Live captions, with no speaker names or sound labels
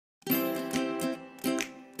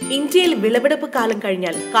ഇന്ത്യയിൽ വിളവെടുപ്പ് കാലം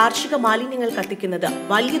കഴിഞ്ഞാൽ കാർഷിക മാലിന്യങ്ങൾ കത്തിക്കുന്നത്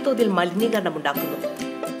വലിയ തോതിൽ മലിനീകരണം ഉണ്ടാക്കുന്നു.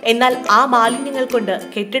 എന്നാൽ ആ മാലിന്യങ്ങൾ കൊണ്ട്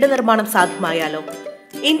കെട്ടിട നിർമ്മാണം സാധ്യമായാലോ?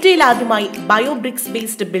 ഇന്ത്യയിൽ ആദ്യമായി ബയോബ്രിക്സ്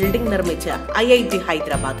ബേസ്ഡ് ബിൽഡിംഗ് നിർമ്മിച്ച IIT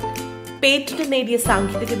ഹൈദരാബാദ് പേറ്റന്റ് നേടിയ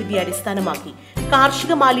സാങ്കേതിക വിദ്യ അടിസ്ഥാനമാക്കി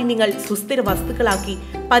കാർഷിക മാലിന്യങ്ങൾ സുസ്ഥിര വസ്തുക്കളാക്കി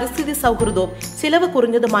പരിസ്ഥിതി സൗഹൃദവും ചിലവ്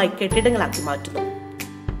കുറഞ്ഞതുമായി കെട്ടിടങ്ങളാക്കി മാറ്റുന്നു.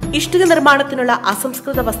 ഇഷ്ടിക നിർമ്മാണത്തിനുള്ള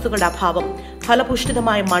അസംസ്കൃത വസ്തുക്കളുടെ അഭാവം,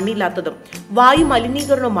 ഫലപുഷ്ടിതമായ മണ്ണില്ലാത്തതും വായു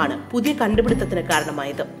മലിനീകരണവുമാണ് പുതിയ കണ്ടുപിടുത്തത്തിന്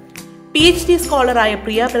കാരണമായത്. PhD സ്കോളറായ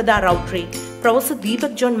പ്രിയബ്രത റൌട്രേ, പ്രൊഫസർ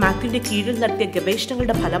ദീപക് ജോൺ മാത്യുവിന്റെ കീഴിൽ നടത്തിയ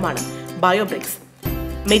ഗവേഷണങ്ങളുടെ ഫലമാണ് ബയോബ്രിക്സ്.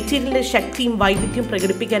 മെറ്റീരിയലിന്റെ ശക്തിയും വൈവിധ്യവും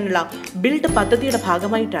പ്രകടിപ്പിക്കാനുള്ള ബിൽഡ് പദ്ധതിയുടെ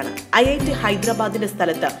ഭാഗമായിട്ടാണ് IIT ഹൈദരാബാദിന്റെ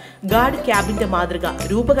സ്ഥലത്ത് ഗാർഡ് ക്യാബിന്റെ മാതൃക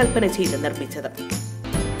രൂപകൽപ്പന ചെയ്ത് നിർമ്മിച്ചത്.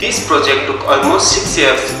 This project took almost 6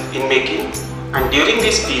 years in making, and during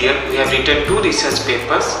this period we have written 2 research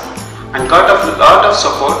papers and got a lot of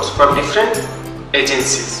support from different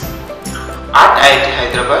agencies. At IIT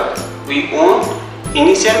Hyderabad, we own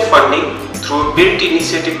initial funding through built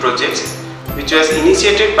initiative projects, which was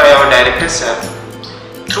initiated by our director sir.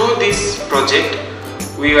 Through this project,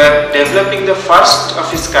 we were developing the first of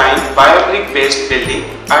its kind biobrick based building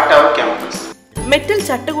at our campus. Metal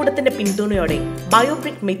ചട്ടകൂടത്തിന്റെ പിന്തുണയോടെ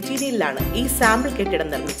ബയോബ്രിക് മെറ്റീരിയലിലാണ് ഈ sample കെട്ടിടം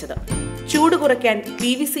നിർമ്മിച്ചത്. ചൂട് കുറയ്ക്കാൻ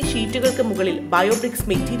PVC ഷീറ്റുകൾക്ക് മുകളിൽ ബയോബ്രിക്സ്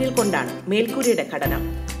material കൊണ്ടാണ് മേൽക്കൂരയുടെ ഘടന.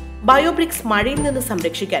 ബയോബ്രിക്സ് മഴയിൽ നിന്ന്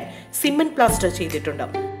സംരക്ഷിക്കാൻ സിമന്റ് പ്ലാസ്റ്റർ ചെയ്തിട്ടുണ്ട്.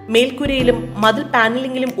 മേൽക്കൂരയിലും മതിൽ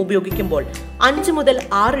പാനലിംഗിലും ഉപയോഗിക്കുമ്പോൾ 5 മുതൽ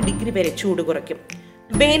 6 ഡിഗ്രി വരെ ചൂട് കുറയ്ക്കും.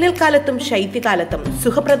 വേനൽക്കാലത്തും ശൈത്യകാലത്തും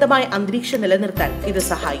സുഖപ്രദമായ അന്തരീക്ഷം നിലനിർത്താൻ ഇത്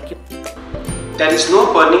സഹായിക്കും. There is no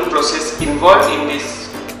burning process involved in this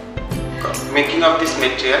making of this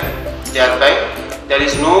material. Thereby, there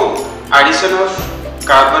is no addition of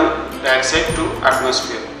carbon dioxide to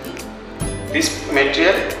atmosphere. This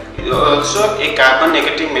material is also a carbon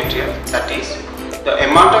negative material. That is, the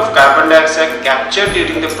amount of carbon dioxide captured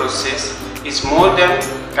during the process is more than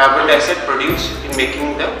carbon dioxide produced in making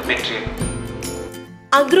the material.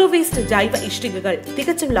 Agro waste ജൈവ ഇഷ്ടികകൾ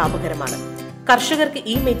തികച്ചും ലാഭകരമാണ്. കർഷകർക്ക്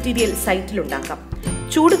ഈ material സൈറ്റിലുണ്ടാക്കാം.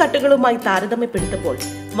 ചൂടുകട്ടകളുമായി താരതമ്യപ്പെടുത്തുമ്പോൾ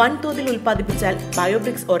വൻതോതിൽ ഉൽപ്പാദിപ്പിച്ചാൽ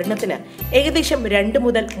ബയോബ്രിക്സ് ഒരെണ്ണത്തിന് ഏകദേശം 2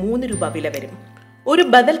 മുതൽ 3 രൂപ വില വരും. ഒരു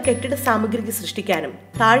ബദൽ കെട്ടിട സാമഗ്രിക്ക് സൃഷ്ടിക്കാനും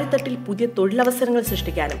താഴെത്തട്ടിൽ പുതിയ തൊഴിലവസരങ്ങൾ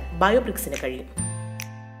സൃഷ്ടിക്കാനും ബയോബ്രിക്സിന് കഴിയും.